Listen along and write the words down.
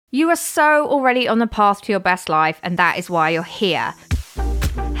You are so already on the path to your best life, and that is why you're here.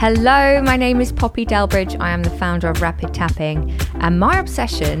 Hello, my name is Poppy Delbridge. I am the founder of Rapid Tapping, and my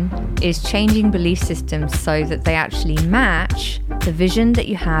obsession is changing belief systems so that they actually match the vision that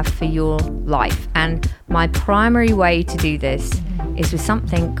you have for your life. And my primary way to do this is with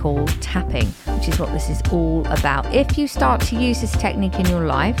something called tapping, which is what this is all about. If you start to use this technique in your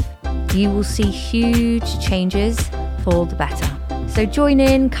life, you will see huge changes for the better. So join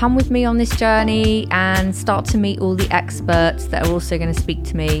in, come with me on this journey and start to meet all the experts that are also going to speak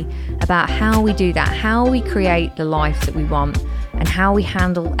to me about how we do that, how we create the life that we want, and how we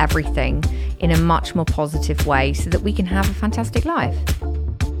handle everything in a much more positive way so that we can have a fantastic life.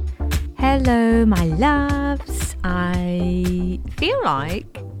 Hello, my loves. I feel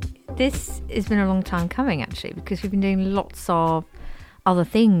like this has been a long time coming, actually, because we've been doing lots of other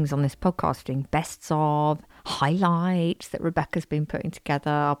things on this podcast, doing bests of, highlights that Rebecca's been putting together,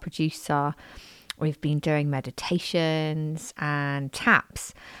 our producer. We've been doing meditations and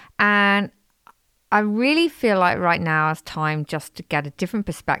taps. And I really feel like right now is time just to get a different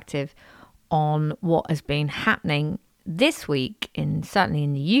perspective on what has been happening this week, certainly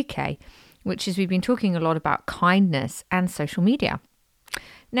in the UK, which is we've been talking a lot about kindness and social media.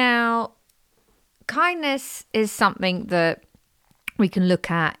 Now, kindness is something that we can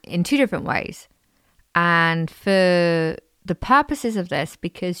look at in two different ways. And for the purposes of this,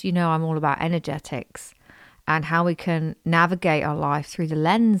 because you know I'm all about energetics and how we can navigate our life through the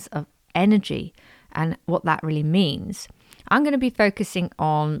lens of energy and what that really means, I'm going to be focusing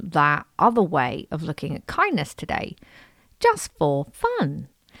on that other way of looking at kindness today, just for fun.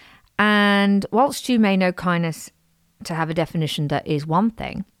 And whilst you may know kindness to have a definition that is one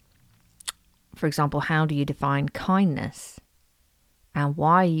thing, for example, how do you define kindness and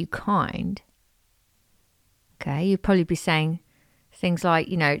why are you kind? Okay, you'd probably be saying things like,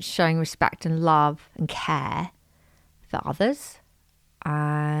 showing respect and love and care for others.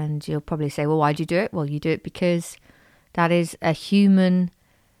 And you'll probably say, well, why do you do it? Well, you do it because that is a human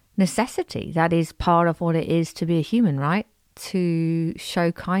necessity. That is part of what it is to be a human, right? To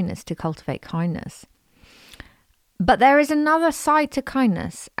show kindness, to cultivate kindness. But there is another side to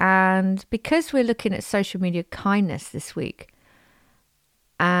kindness. And because we're looking at social media kindness this week,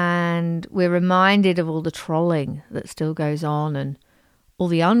 and we're reminded of all the trolling that still goes on and all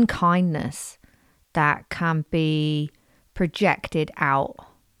the unkindness that can be projected out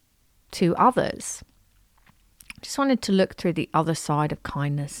to others. Just wanted to look through the other side of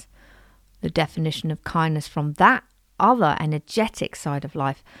kindness, the definition of kindness from that other energetic side of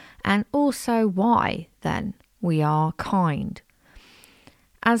life, and also why then we are kind.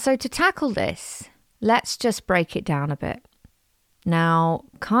 And so to tackle this, let's just break it down a bit. Now,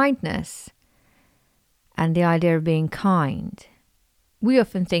 kindness and the idea of being kind, we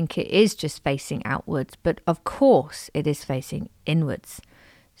often think it is just facing outwards, but of course it is facing inwards.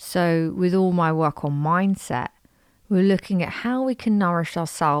 So with all my work on mindset, we're looking at how we can nourish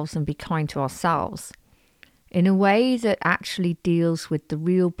ourselves and be kind to ourselves in a way that actually deals with the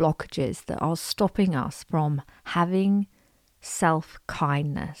real blockages that are stopping us from having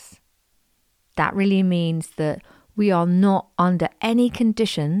self-kindness. That really means that we are not under any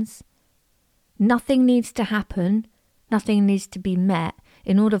conditions. Nothing needs to happen. Nothing needs to be met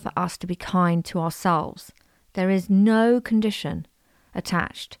in order for us to be kind to ourselves. There is no condition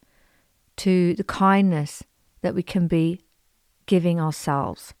attached to the kindness that we can be giving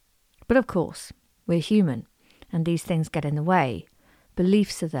ourselves. But of course, we're human and these things get in the way.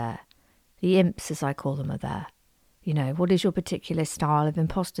 Beliefs are there. The imps, as I call them, are there. What is your particular style of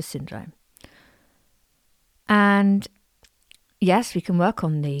imposter syndrome? And yes, we can work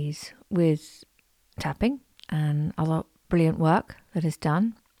on these with tapping and other brilliant work that is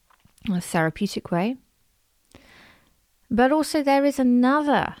done in a therapeutic way. But also there is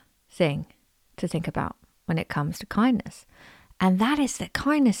another thing to think about when it comes to kindness. And that is that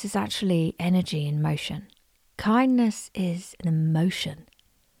kindness is actually energy in motion. Kindness is an emotion.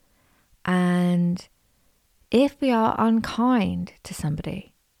 And if we are unkind to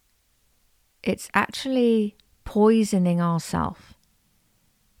somebody, it's actually poisoning ourselves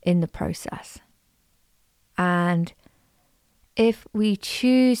in the process. And if we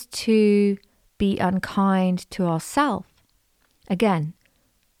choose to be unkind to ourselves, again,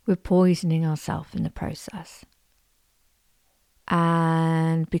 we're poisoning ourselves in the process.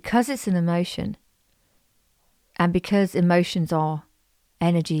 And because it's an emotion, and because emotions are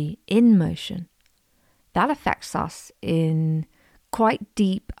energy in motion, that affects us in quite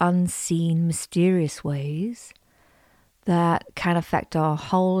deep, unseen, mysterious ways that can affect our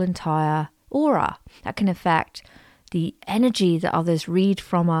whole entire aura. That can affect the energy that others read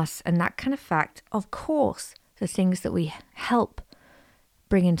from us, and that can affect, of course, the things that we help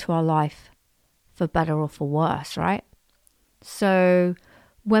bring into our life for better or for worse, right? So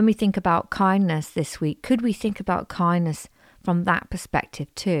when we think about kindness this week, could we think about kindness from that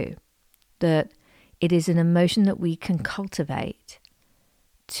perspective too? That it is an emotion that we can cultivate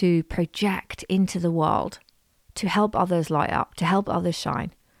to project into the world, to help others light up, to help others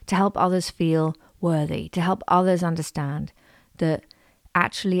shine, to help others feel worthy, to help others understand that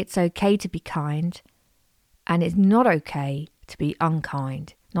actually it's okay to be kind and it's not okay to be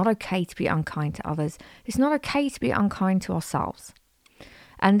unkind. Not okay to be unkind to others. It's not okay to be unkind to ourselves.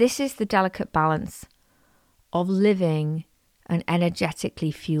 And this is the delicate balance of living an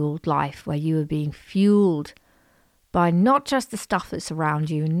energetically fueled life where you are being fueled by not just the stuff that's around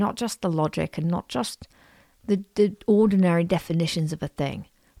you, and not just the logic, and not just the ordinary definitions of a thing,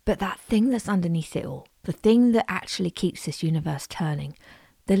 but that thing that's underneath it all, the thing that actually keeps this universe turning,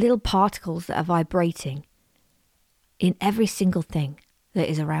 the little particles that are vibrating in every single thing that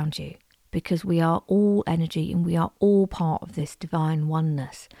is around you, because we are all energy and we are all part of this divine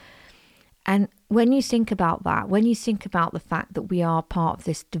oneness. And when you think about that, when you think about the fact that we are part of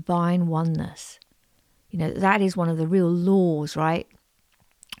this divine oneness, you know, that is one of the real laws, right,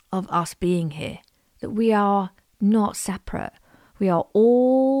 of us being here, that we are not separate. We are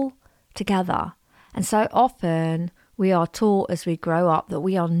all together. And so often we are taught as we grow up that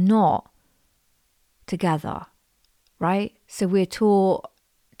we are not together, right? So we're taught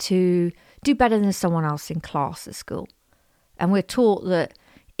to do better than someone else in class at school. And we're taught that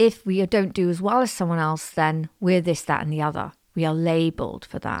if we don't do as well as someone else, then we're this, that, and the other. We are labelled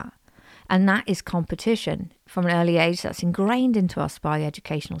for that. And that is competition from an early age. That's ingrained into us by the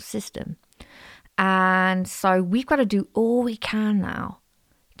educational system. And so we've got to do all we can now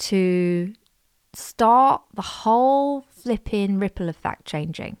to start the whole flipping ripple effect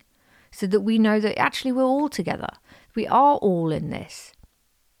changing, so that we know that actually we're all together. We are all in this.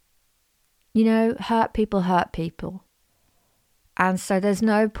 You know, hurt people hurt people. And so there's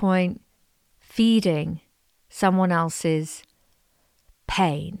no point feeding someone else's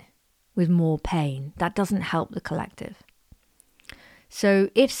pain with more pain. That doesn't help the collective. So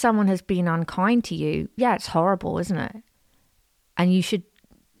if someone has been unkind to you, yeah, it's horrible, isn't it? And you should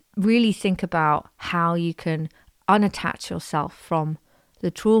really think about how you can unattach yourself from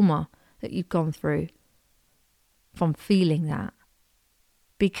the trauma that you've gone through, from feeling that,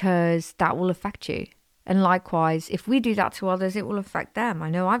 because that will affect you. And likewise, if we do that to others, it will affect them. I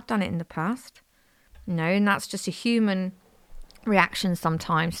know I've done it in the past, you know, and that's just a human reaction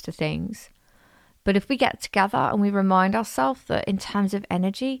sometimes to things. But if we get together and we remind ourselves that in terms of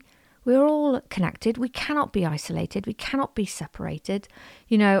energy, we're all connected. We cannot be isolated. We cannot be separated.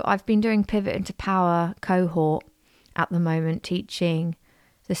 You know, I've been doing Pivot into Power cohort at the moment, teaching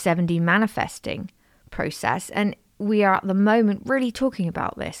the 7D manifesting process. And we are at the moment really talking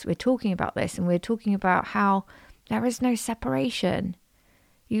about this. We're talking about this, and we're talking about how there is no separation.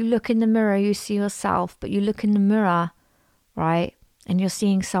 You look in the mirror, you see yourself, but you look in the mirror, right? And you're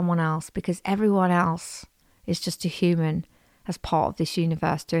seeing someone else, because everyone else is just a human as part of this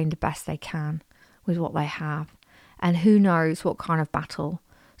universe doing the best they can with what they have. And who knows what kind of battle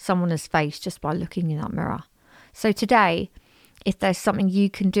someone has faced just by looking in that mirror. So today, if there's something you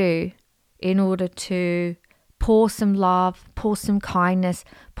can do in order to pour some love, pour some kindness,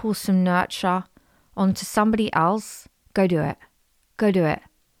 pour some nurture onto somebody else, go do it. Go do it.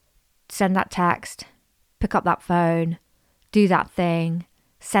 Send that text, pick up that phone, do that thing,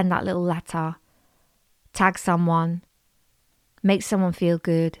 send that little letter, tag someone, make someone feel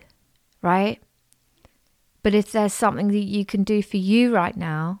good, right? But if there's something that you can do for you right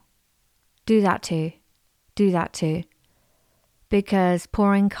now, do that too. Do that too. Because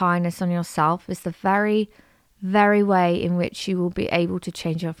pouring kindness on yourself is the very, very way in which you will be able to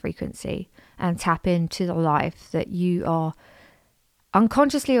change your frequency and tap into the life that you are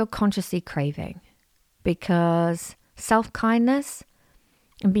unconsciously or consciously craving. Because self-kindness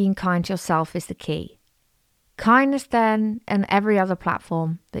and being kind to yourself is the key. Kindness then, and every other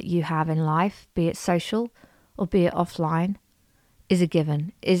platform that you have in life, be it social or be it offline, is a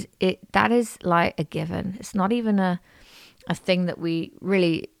given. That is like a given. It's not even a thing that we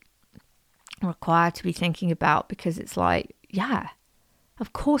really require to be thinking about, because it's like, yeah,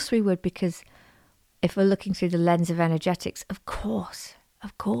 of course we would, because if we're looking through the lens of energetics, of course,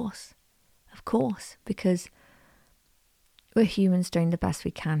 because we're humans doing the best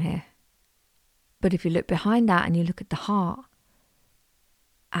we can here. But if you look behind that and you look at the heart,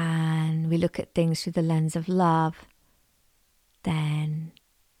 and we look at things through the lens of love, then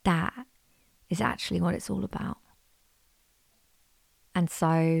that is actually what it's all about. And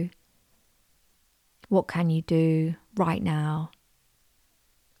so, what can you do right now,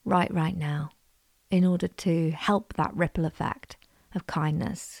 right now, in order to help that ripple effect of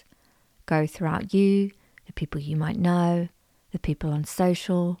kindness go throughout you, the people you might know, the people on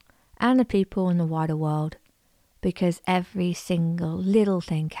social, and the people in the wider world? Because every single little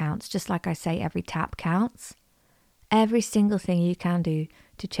thing counts. Just like I say, every tap counts. Every single thing you can do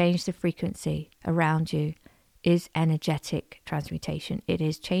to change the frequency around you is energetic transmutation. It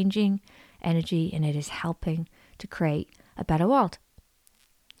is changing energy and it is helping to create a better world.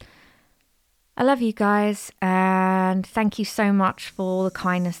 I love you guys, and thank you so much for all the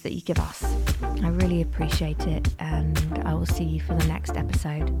kindness that you give us. I really appreciate it, and I will see you for the next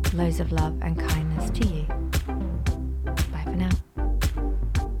episode. Loads of love and kindness to you. Bye for now.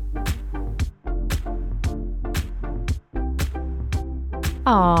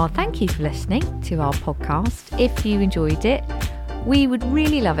 Oh, thank you for listening to our podcast. If you enjoyed it, we would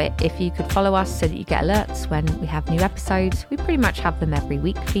really love it if you could follow us so that you get alerts when we have new episodes. We pretty much have them every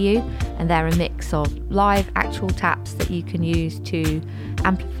week for you, and they're a mix of live actual taps that you can use to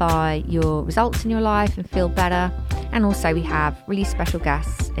amplify your results in your life and feel better. And also we have really special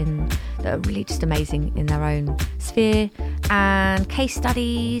guests that are really just amazing in their own sphere, and case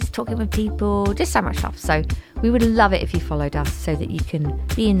studies, talking with people, just so much stuff. So we would love it if you followed us so that you can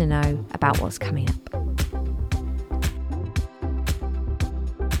be in the know about what's coming up.